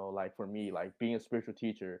 like like for me, Yeah. like being a spiritual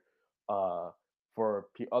teacher, uh, for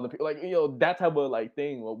other people, like that type of like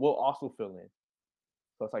thing will also fill in.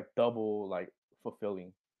 So it's like double like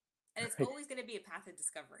fulfilling. And it's always gonna be a path of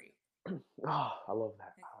discovery. Ah, I love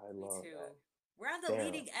that. Like, I me love too. that. We're on the Damn.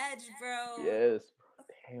 leading edge, bro. Yes.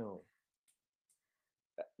 Damn.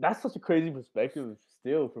 That's such a crazy perspective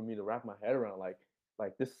still for me to wrap my head around. Like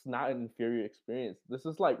this is not an inferior experience. This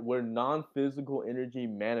is like where non-physical energy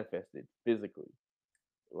manifested physically.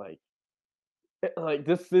 Like like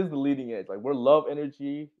this is the leading edge. Like we're love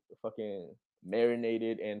energy, fucking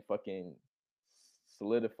marinated and fucking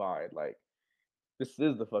solidified. Like this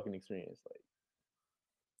is the fucking experience. Like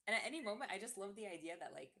And And at any moment, I just love the idea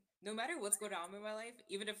that like no matter what's going on in my life,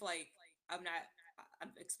 even if like I'm not I'm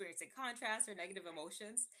experiencing contrast or negative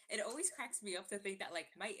emotions, it always cracks me up to think that like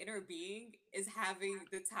my inner being is having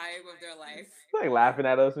the time of their life. Like laughing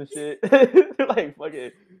at us and shit. Like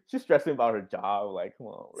fucking, she's stressing about her job. Like, come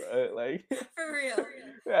on, bro. Like, For real.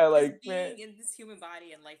 yeah, Because like man, being in this human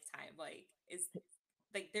body and lifetime, like, is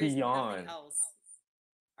like there's nothing beyond. else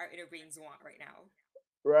our inner beings want right now.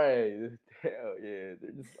 Right. Hell yeah.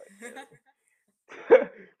 They're just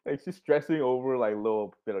like, like she's stressing over like a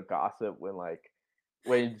little bit of gossip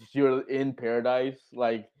when you're in paradise,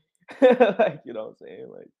 like like you know what I'm saying?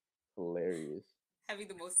 Like hilarious. Having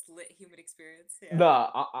the most lit human experience. Yeah.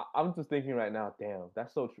 Nah, I'm just thinking right now, damn,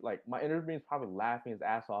 that's so true. Like my inner being's probably laughing his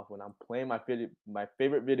ass off when I'm playing my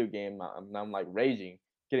favorite video game. I'm like raging,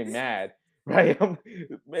 getting mad, right?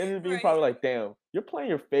 My inner being's Right. probably like, damn, you're playing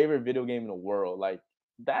your favorite video game in the world. Like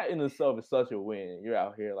that in itself is such a win. You're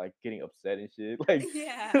out here like getting upset and shit. Like,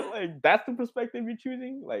 Yeah. like that's the perspective you're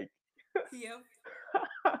choosing. Like, Yep.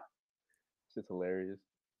 it's just hilarious.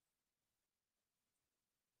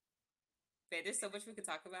 Man, there's so much we could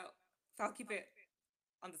talk about. So I'll keep it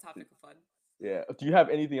on the topic of fun. Yeah. Do you have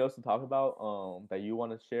anything else to talk about that you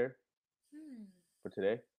want to share Hmm. for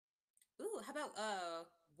today? Ooh, how about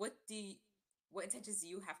what do you, what intentions do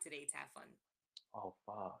you have today to have fun? Oh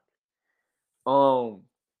fuck. Um.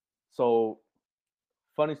 So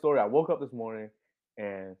funny story. I woke up this morning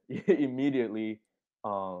and immediately,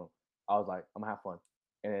 um, I was like, I'm gonna have fun,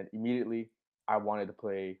 and then immediately I wanted to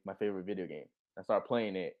play my favorite video game. I started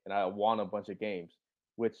playing it, and I won a bunch of games,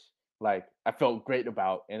 which like I felt great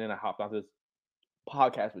about. And then I hopped on this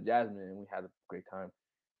podcast with Jasmine, and we had a great time.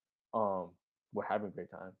 Um, we're having a great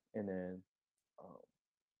time, and then, um,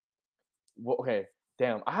 well, okay,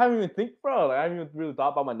 damn, I haven't even think, bro. Like I haven't even really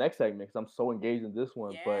thought about my next segment because I'm so engaged in this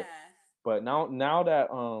one. Yeah. But now that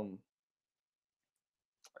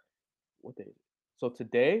what day is it? So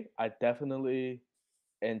today, I definitely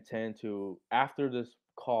intend to after this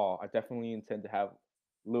call, I definitely intend to have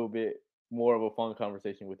a little bit more of a fun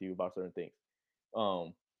conversation with you about certain things.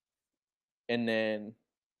 Um, and then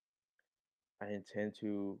I intend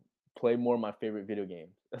to play more of my favorite video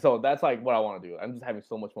games. So that's like what I want to do. I'm just having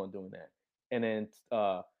so much fun doing that. And then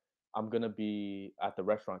I'm gonna be at the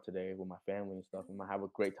restaurant today with my family and stuff. I'm gonna have a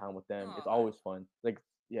great time with them. It's Oh, always fun. Like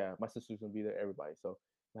yeah, my sister's gonna be there. Everybody. So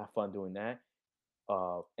I have fun doing that.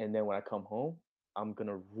 And then when I come home, I'm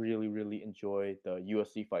gonna really enjoy the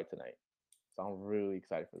UFC fight tonight. So I'm really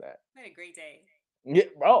excited for that. what a great day. Yeah,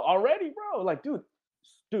 bro, already, bro. Like, dude,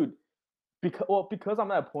 because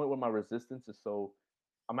I'm at a point where my resistance is so,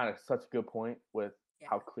 I'm at such a good point with Yeah.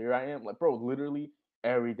 how clear I am. Like, bro, literally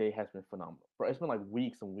every day has been phenomenal. Bro, it's been like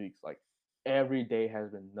weeks and weeks. Like, every day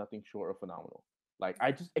has been nothing short of phenomenal. Like, I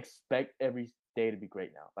Yeah. just expect every day to be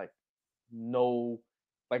great now. Like, no,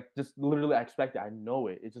 like just literally I expect it. I know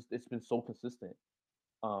it. It's been so consistent.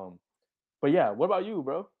 Um, but yeah, what about you,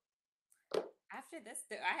 bro? After this,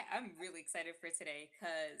 I'm really excited for today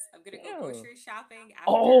because I'm gonna go Damn. grocery shopping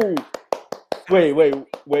Oh, after wait, fasting. wait,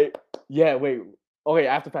 wait. Yeah, wait. Okay,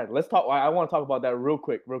 after fact, let's talk. I want to talk about that real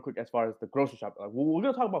quick. As far as the grocery shop, like we're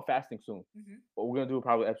gonna talk about fasting soon, Hmm. but we're gonna do a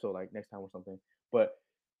probably episode like next time or something. But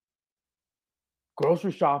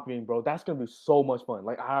grocery shopping, bro, that's gonna be so much fun.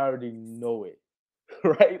 Like I already know it,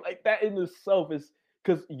 right? Like that in itself is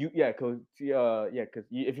because if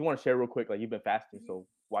you want to share real quick, like you've been fasting, Hmm. so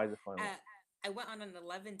why is it fun? Like, I went on an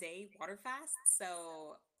 11-day water fast,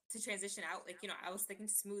 so to transition out, like I was sticking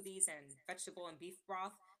to smoothies and vegetable and beef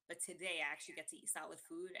broth, but today I actually get to eat solid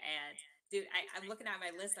food. And dude, I'm looking at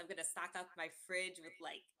my list. I'm gonna stock up my fridge with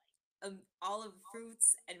like all of the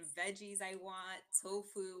fruits and veggies I want,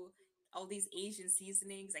 tofu, all these Asian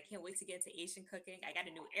seasonings. I can't wait to get into Asian cooking. I got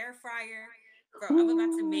a new air fryer. Bro, I'm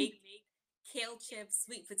about to ooh, make kale chips,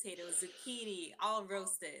 sweet potatoes, zucchini, all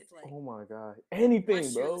roasted. Like oh my god, anything,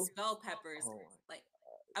 mushrooms, bro. bell peppers. Oh Like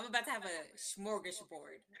I'm about to have a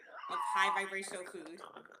smorgasbord of high vibrational food.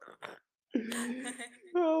 my. And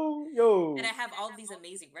Oh, yo. I have all these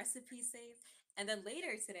amazing recipes saved. And then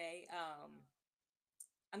later today,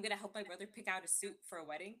 I'm gonna help my brother pick out a suit for a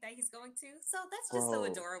wedding that he's going to. So that's just so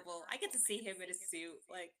Bro, adorable. I get to see him in a suit.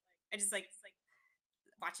 Like I just like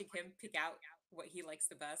watching him pick out what he likes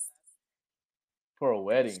the best. for a And then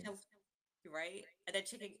wedding, chill, right? And then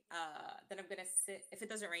chicken. Then I'm gonna sit. If it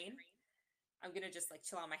doesn't rain, I'm gonna just like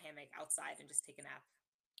chill on my hammock outside and just take a nap.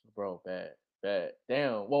 bro, bad.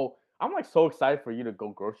 Damn. Well, I'm like so excited for you to go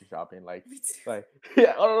grocery shopping. Me too. Like,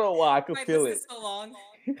 yeah, I don't know why I could My feel list it. is so long.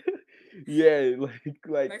 Yeah,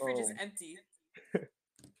 My fridge is empty.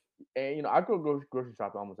 and I go grocery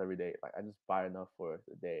shopping almost every day. Like, I just buy enough for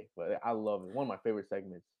the day. But I love it. One of my favorite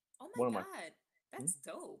segments. Oh my One of my God. hmm? That's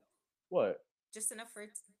dope. What? Just enough for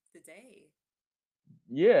the day.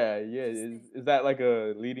 Yeah, yeah. Interesting. Is that like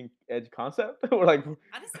a leading edge concept or like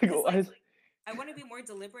Honestly, like because why like is I want to be more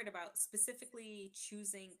deliberate about specifically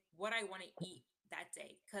choosing what I want to eat that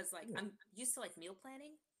day. Cause like yeah, I'm used to like meal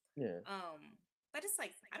planning. yeah. But it's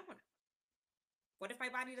like I don't want. What if my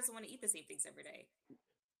body doesn't want to eat the same things every day?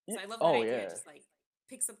 Yeah. So I love that Oh idea. yeah. Just like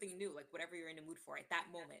pick something new, like whatever you're in the mood for at that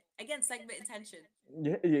moment. Again, segment intention.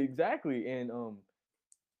 Yeah, yeah, exactly. And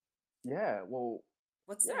yeah, well,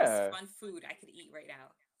 What's the most yeah. fun food I could eat right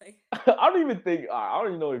now? Like, I don't even think I don't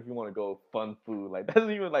even know if you want to go fun food. Like that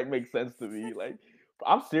doesn't even like make sense to me. Like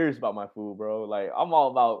I'm serious about my food, bro. Like I'm all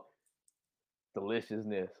about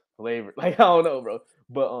deliciousness, flavor. Like I don't know, bro.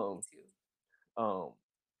 But me too. um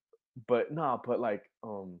but nah, but like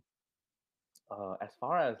as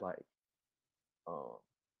far as like um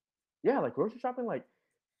yeah, like grocery shopping, like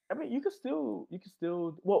I mean you could still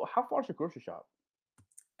well, how far is your grocery shop?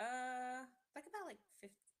 Like about like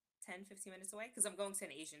 10, 15 minutes away because I'm going to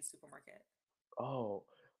an Asian supermarket. Oh,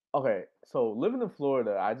 okay. So living in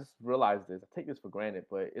Florida, I just realized this. I take this for granted,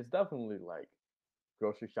 but it's definitely like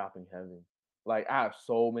grocery shopping heaven. Like I have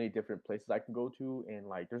so many different places I can go to, and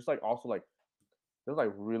like there's like also like there's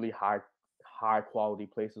like really high quality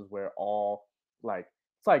places where all like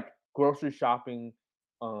it's like grocery shopping,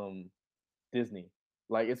 um Disney.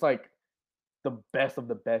 Like it's like the best of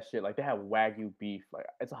the best shit. Like they have wagyu beef. Like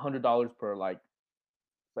it's $100 per like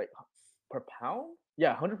like per pound?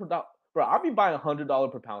 Yeah, 100 per dollar. Bro, I'll be buying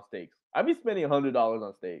 $100 per pound steaks. I'd be spending $100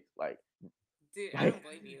 on steaks. Dude, I Like, don't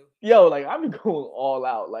blame you. yo, like I've been going all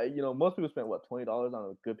out. Like, most people spend what $20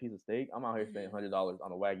 on a good piece of steak. I'm out here spending Hmm. $100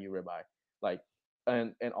 on a wagyu ribeye. Like,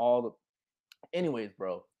 and all the, anyways,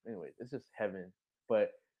 bro. Anyways, it's just heaven.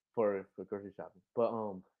 But for grocery shopping.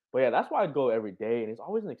 But yeah, that's why I go every day, and it's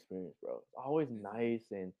always an experience, bro. It's always Hmm. nice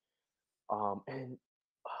and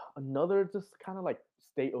another just kind of like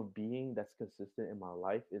state of being that's consistent in my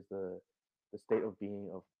life is the state of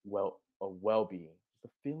being of well-being, the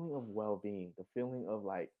feeling of well-being, the feeling of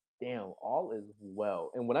like damn all is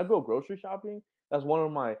well. And when I go grocery shopping, that's one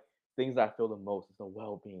of my things that I feel the most is the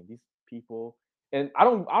well-being. These people, and I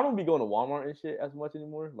don't be going to Walmart and shit as much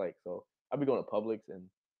anymore. Like so, I be going to Publix and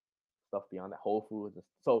stuff beyond that, Whole Foods.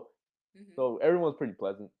 And Hmm. so everyone's pretty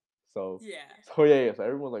pleasant. So Yeah. so yeah, yeah. So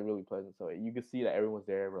everyone's like really pleasant. So you can see that everyone's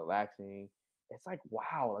there relaxing. It's like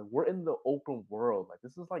wow, like we're in the open world. Like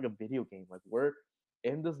this is like a video game. Like we're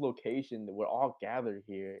in this location that we're all gathered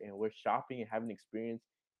here and we're shopping and having experience,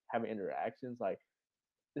 having interactions. Like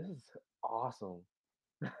this is awesome.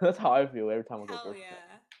 That's how I feel every time I go Hell grocery shopping.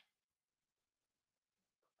 yeah.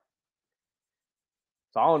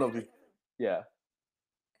 So I don't know if you, Literally, yeah,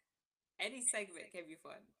 any segment can be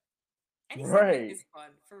fun. Any segment right. is fun,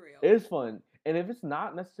 for real. It's fun. And if it's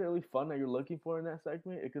not necessarily fun that you're looking for in that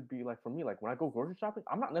segment, it could be like for me, like when I go grocery shopping,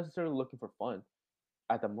 I'm not necessarily looking for fun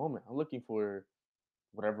at the moment. I'm looking for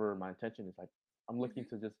whatever my intention is. Like I'm looking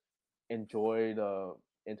Hmm. to just enjoy the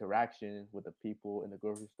interaction with the people in the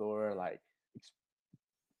grocery store, like ex-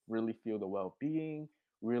 really feel the well-being,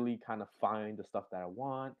 really kind of find the stuff that I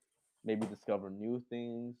want, maybe discover new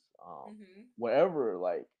things, Hmm. whatever.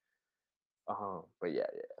 Like but yeah,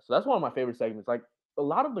 yeah. So that's one of my favorite segments. Like a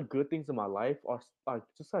lot of the good things in my life are like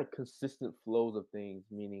just like consistent flows of things.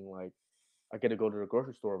 Meaning like I get to go to the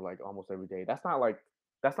grocery store like almost every day. That's not like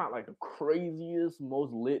the craziest,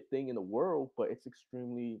 most lit thing in the world, but it's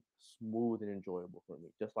extremely smooth and enjoyable for me.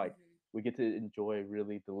 Just like Hmm. we get to enjoy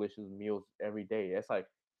really delicious meals every day. It's like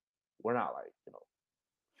we're not like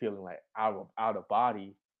feeling like out of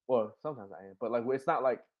body. Well, sometimes I am, but like it's not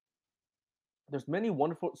like there's many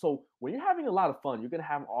wonderful so when you're having a lot of fun you're gonna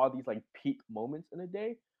have all these like peak moments in a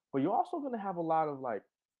day, but you're also gonna have a lot of like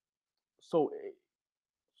so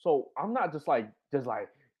so I'm not just like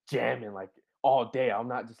jamming like all day. I'm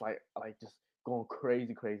not just like just going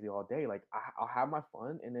crazy all day. Like I'll have my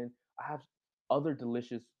fun and then I have other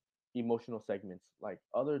delicious emotional segments, like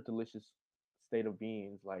other delicious state of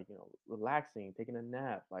beings, like relaxing, taking a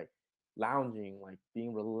nap, like lounging, like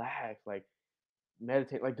being relaxed, like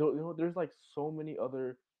meditate, like there's like so many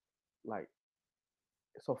other like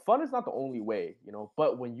so fun is not the only way,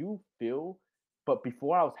 but when you feel but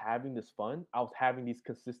before I was having this fun, I was having these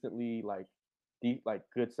consistently like deep like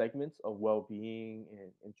good segments of well-being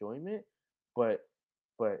and enjoyment, but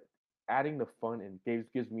but adding the fun and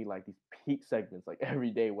gives me like these peak segments like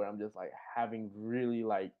every day where I'm just like having really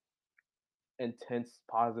like intense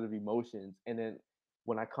positive emotions, and then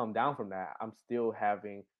when I come down from that, I'm still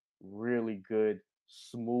having really good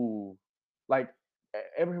smooth like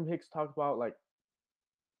Abraham Hicks talked about like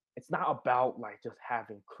it's not about like just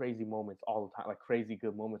having crazy moments all the time, like crazy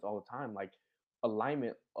good moments all the time. Like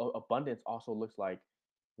alignment, abundance also looks like,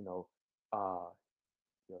 you know, uh,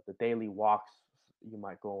 the daily walks you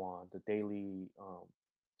might go on, the daily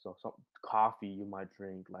so some coffee you might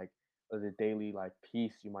drink, like the daily like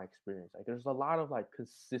peace you might experience. Like there's a lot of like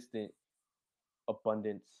consistent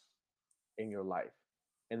abundance in your life.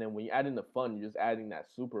 And then when you add in the fun, you're just adding that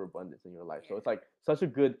super abundance in your life. So Yeah. it's like such a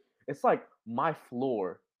good, it's like my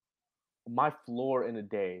floor in a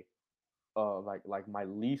day, like my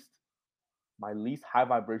least high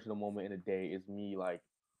vibrational moment in a day is me like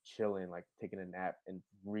chilling, like taking a nap and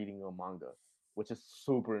reading a manga, which is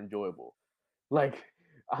super enjoyable. Like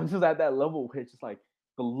I'm just at that level where it's just like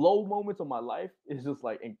the low moments of my life is just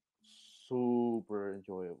like super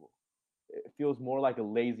enjoyable. It feels more like a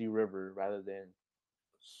lazy river rather than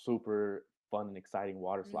super fun and exciting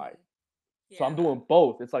water slide. Hmm. So I'm Yeah. doing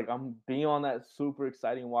both. It's like I'm being on that super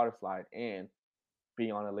exciting water slide and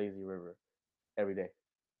being on a lazy river every day.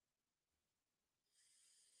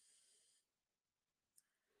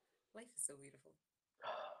 Life is so beautiful.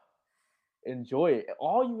 Enjoy it.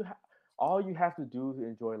 All you have to do to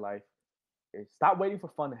enjoy life is stop waiting for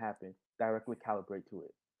fun to happen. Directly calibrate to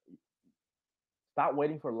it. Stop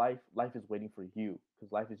waiting for life. Life is waiting for you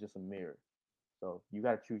because life is just a mirror. So you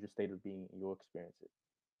got to choose your state of being and you'll experience it.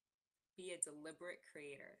 Be a deliberate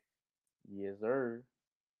creator. Yes, sir.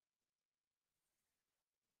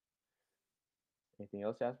 Anything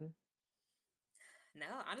else, Jasmine? No,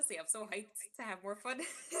 honestly, I'm so hyped to have more fun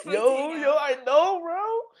with you Yo, now. I know, bro.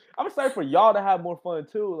 I'm excited for y'all to have more fun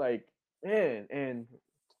too. Like, man, and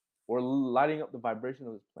we're lighting up the vibration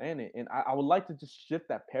of this planet. And I would like to just shift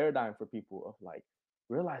that paradigm for people of like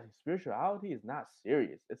realizing spirituality is not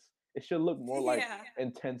serious. It should look more like Yeah.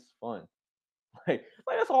 intense fun. Like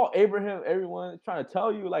that's all Abraham, everyone is trying to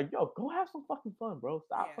tell you. Like, yo, go have some fucking fun, bro.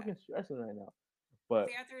 Stop Yeah. fucking stressing right now. But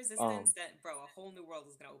Clear out the um, resistance, then, bro, a whole new world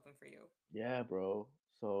is gonna open for you. yeah, bro.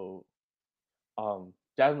 So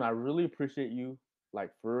Jasmine, I really appreciate you.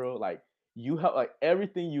 Like for real, like you help like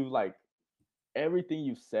everything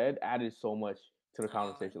you said added so much to the Oh,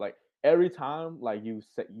 conversation. Like every time like you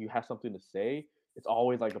say you have something to say, it's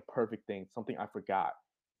always like a perfect thing, something I forgot,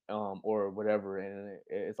 or whatever, and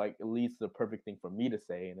it's like it leads to the perfect thing for me to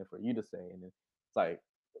say, and then for you to say, and it's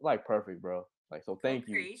like perfect, bro. Like so, thank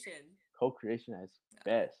you. co-creation. Co-creation as Uh,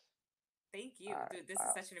 best. thank All you, right, dude. This all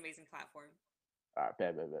is right, such an amazing platform. all right.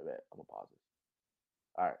 Bet. I'm gonna pause this.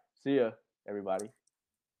 All right. See ya, everybody.